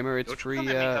 look, gamer, it's Don't you free, come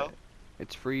at me, ho.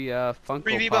 it's free, Funko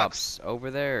Free Pops. V-Bucks.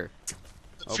 Over there.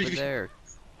 Over Free- there.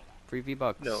 Free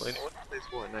V-Bucks. No, anyone who plays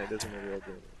Fortnite isn't a real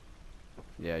gamer.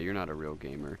 Yeah, you're not a real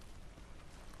gamer.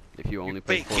 If you only You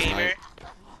play fake Fortnite. gamer.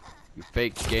 You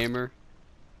fake gamer.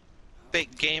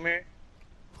 Fake gamer.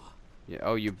 Yeah.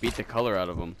 Oh, you beat the color out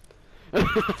of him.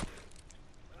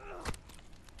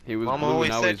 He was Mama blue, always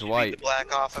now said he's you beat the white.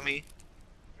 black off of me.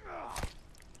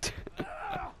 I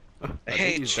I think he's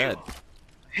hate you. dead.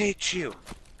 Hate you.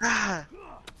 Ah,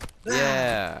 ah.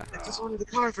 Yeah. I just wanted a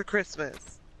car for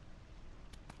Christmas.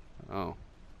 Oh.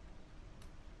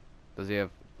 Does he have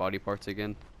body parts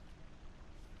again?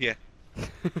 Yeah.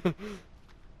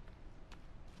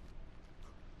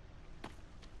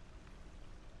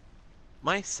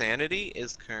 My sanity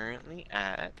is currently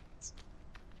at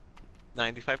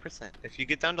 95%. If you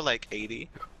get down to like 80,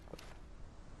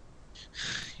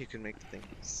 you can make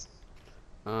things.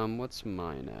 What's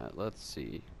mine at? Let's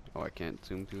see. Oh, I can't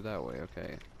zoom through that way.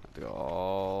 Okay. I have to go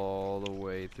all the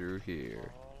way through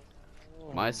here.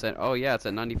 My sen. Oh yeah, it's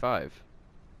at 95.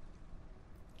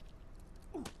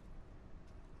 Oh,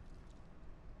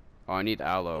 I need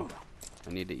aloe.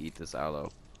 I need to eat this aloe.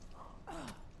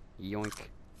 Yoink.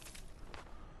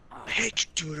 I hate you,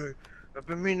 Tudor. I've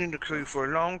been meaning to kill you for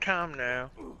a long time now.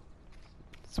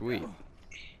 Sweet.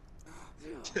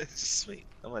 Sweet.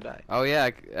 I'm gonna die. Oh yeah,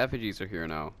 effigies are here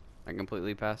now. I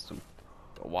completely passed them.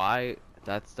 Why?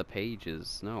 That's the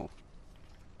pages. No.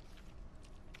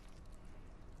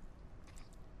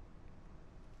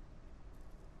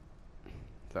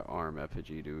 The arm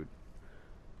effigy, dude.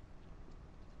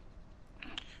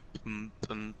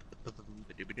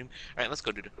 Alright, let's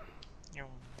go, Tudor.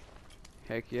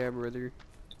 Heck yeah, brother.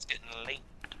 It's getting late,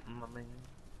 my man.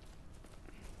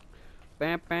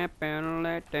 Bam, bam, bam,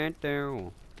 let that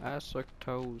down. I suck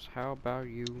toes. How about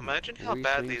you? Imagine how We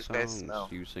bad sing these guys songs, smell.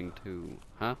 you sing too.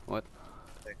 Huh? What?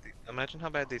 Imagine how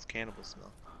bad these cannibals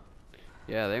smell.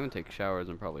 Yeah, they even take showers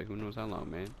and probably who knows how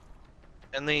long, man.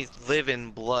 And they live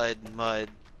in blood, mud,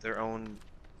 their own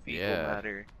fecal Yeah.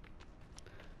 matter,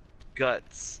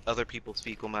 guts, other people's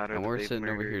fecal matter And that we're they've sitting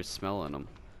over murdered. here smelling them.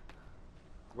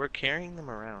 We're carrying them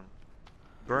around,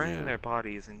 burning Yeah. their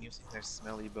bodies and using their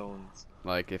smelly bones.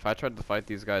 Like, if I tried to fight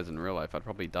these guys in real life, I'd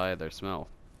probably die of their smell.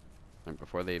 Like,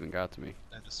 before they even got to me.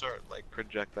 And just start like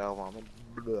projectile vomit.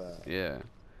 Blah. Yeah.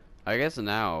 I guess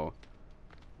now,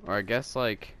 or I guess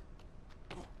like,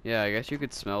 yeah, I guess you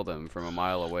could smell them from a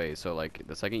mile away. So like,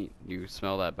 the second you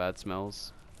smell that bad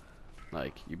smells,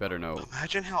 like, you better know.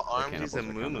 Imagine how The armpits cannibals are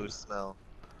and coming. moo smell.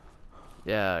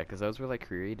 Yeah, because those were like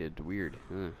created weird.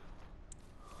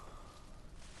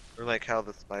 Or like how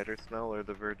the spiders smell, or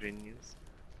the Virginias.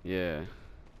 Yeah.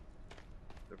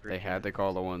 The They had to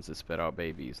call the ones that spit out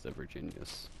babies the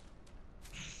Virginias.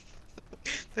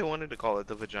 They wanted to call it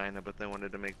the vagina, but they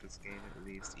wanted to make this game at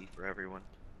least eat for everyone.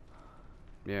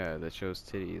 Yeah, that shows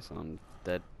titties on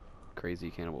dead, crazy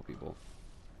cannibal people.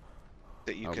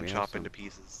 That you Oh, can we have chop some. into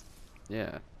pieces.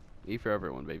 Yeah. Eat for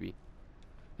everyone, baby.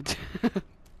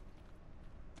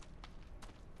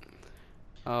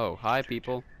 Oh, hi,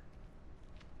 people.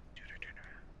 Tudor, turn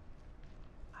around.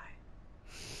 Hi.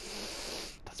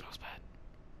 That smells bad.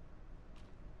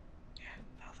 Yeah,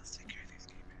 now let's take care of these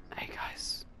gamers. Hey,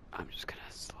 guys. I'm just gonna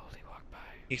slowly walk by.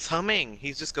 He's humming.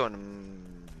 He's just going.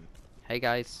 Mm, Hey,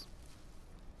 guys.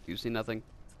 You see nothing?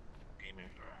 gamer.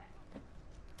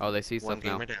 Oh, they see One stuff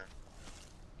now. gamer down.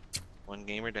 One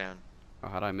gamer down. Oh,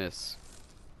 how'd I miss?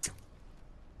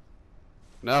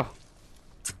 No.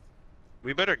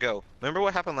 We better go. Remember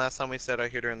what happened last time we said out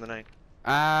here during the night?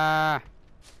 Ah.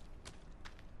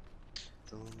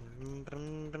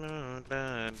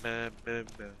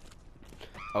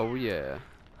 Oh, yeah.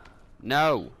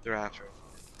 No. They're after us.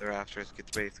 They're after us. Get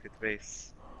the base. Get the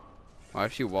base. Why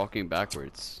is she walking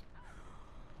backwards?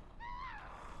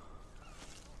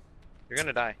 You're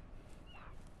gonna die.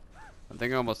 I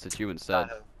think I almost hit you instead.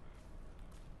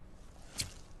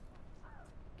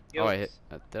 Yo. Oh, I hit.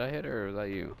 Did I hit her or was that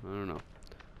you? I don't know.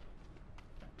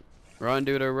 Run,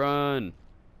 dude, run!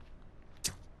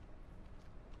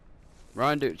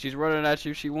 Run, dude. She's running at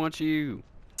you. She wants you.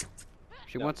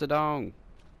 She No. wants a dong.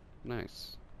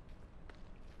 Nice.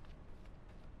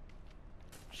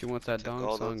 She wants that Took dong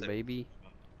all song, those- baby.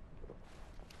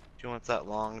 She wants that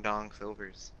long dong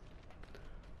silvers.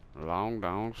 Long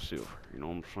dong silver. You know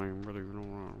what I'm saying, brother?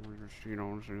 You know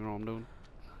what I'm doing?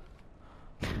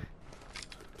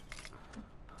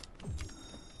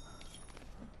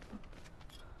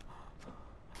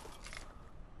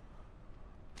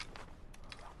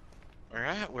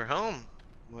 Alright, we're home.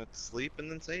 Let's sleep and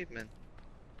then save, man.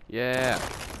 Yeah.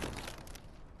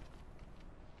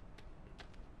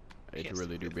 It Can't really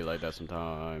sleep do yet. be like that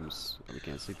sometimes. We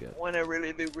can't sleep yet. When I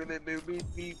really do, really.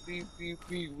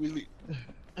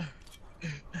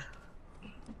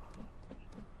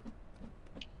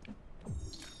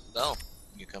 No,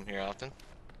 you come here often.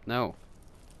 No.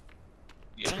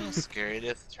 You know how scary it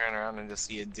is to turn around and just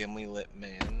see a dimly lit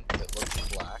man that looks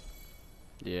black?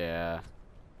 Yeah.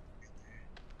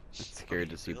 It's What are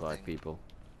scared you to see black building? people.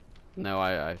 No,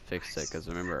 I fixed it Nice. because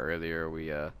remember earlier we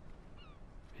hit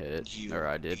it, You or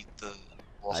I did. beat the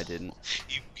wall. I didn't.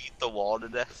 You beat the wall to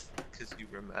death because you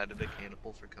were mad at a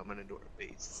cannibal for coming into our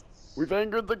base. We've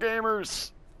angered the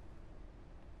gamers.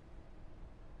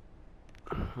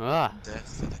 Ah,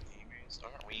 Death to the gamers.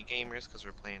 Aren't we gamers? Because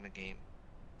we're playing a game.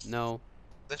 no.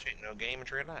 This ain't no game,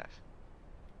 it's real life.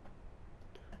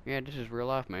 Yeah, this is real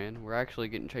life, man. We're actually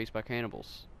getting chased by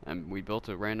cannibals, and we built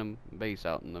a random base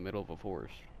out in the middle of a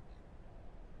forest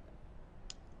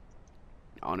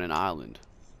on an island.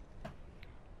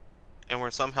 And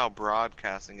we're somehow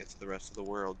broadcasting it to the rest of the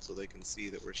world so they can see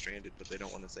that we're stranded, but they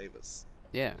don't want to save us.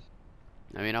 Yeah.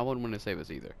 I mean, I wouldn't want to save us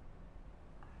either.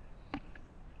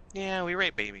 Yeah, we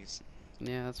rape babies.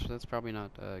 Yeah, that's probably not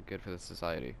good for the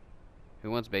society. Who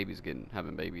wants babies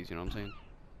having babies? You know what I'm saying?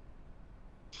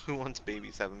 Who wants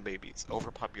babies having babies?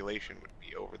 Overpopulation would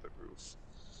be over the roof.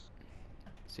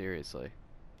 Seriously.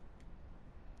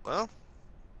 Well,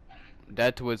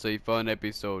 That was a fun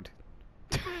episode.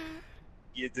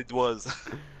 yes, it was,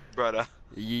 brother.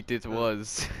 Yeet, it Uh,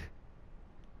 was.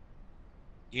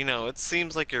 You know, it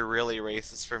seems like you're really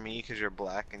racist for me because you're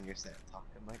black and you're saying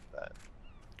talking like that.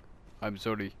 I'm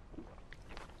sorry.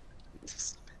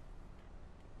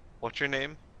 What's your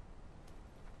name?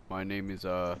 My name is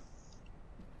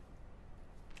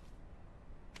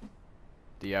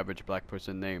the average black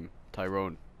person name,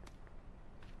 Tyrone.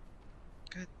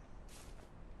 Good.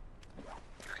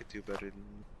 You could do better than.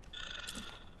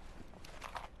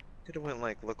 Could have went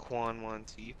like Laquan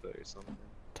Wantifa or something.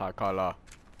 Takala.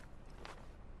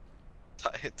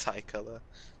 Tie color.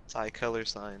 Tie color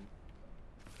sign.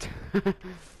 Color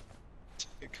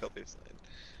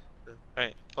sign.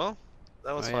 Alright, well,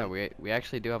 that was Oh yeah, fun. we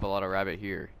actually do have a lot of rabbit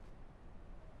here.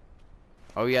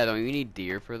 Oh yeah, don't we need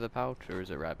deer for the pouch, or is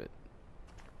it rabbit?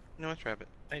 No, it's rabbit.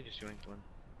 I just yoinked one.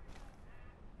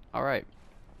 Alright.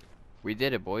 We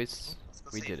did it, boys. Let's go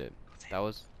We save. did it. Go save. That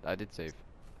was, I did save.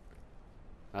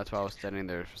 That's why I was standing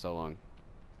there for so long.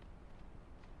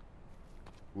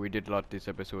 We did a lot this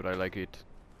episode, I like it.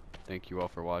 Thank you all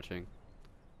for watching.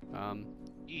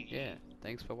 Yeah,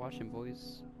 thanks for watching,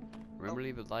 boys. Remember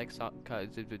leave a like,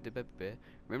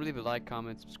 remember leave a like,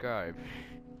 comment, subscribe.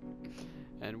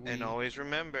 And And always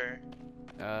remember.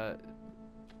 uh,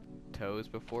 toes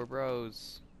before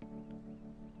bros.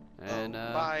 And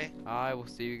Bye. I will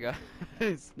see you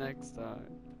guys next time.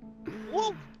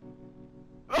 Whoa!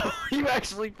 You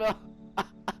actually fell. I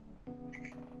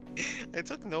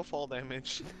took no fall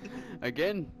damage.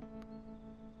 Again,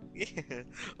 Yeah.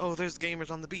 Oh, there's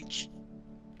gamers on the beach.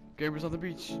 gamers on the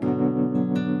beach.